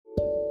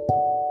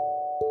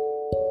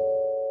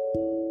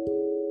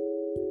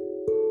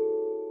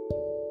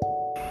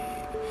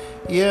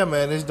Yeah,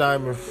 man, this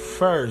Diamond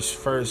first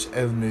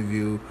ever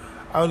interview.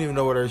 I don't even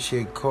know what her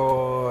shit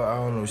called. I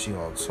don't know what she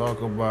gonna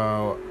talk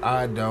about.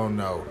 I don't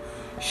know.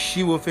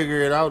 She will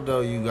figure it out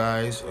though, you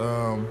guys.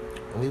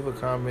 Leave a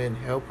comment,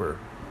 help her.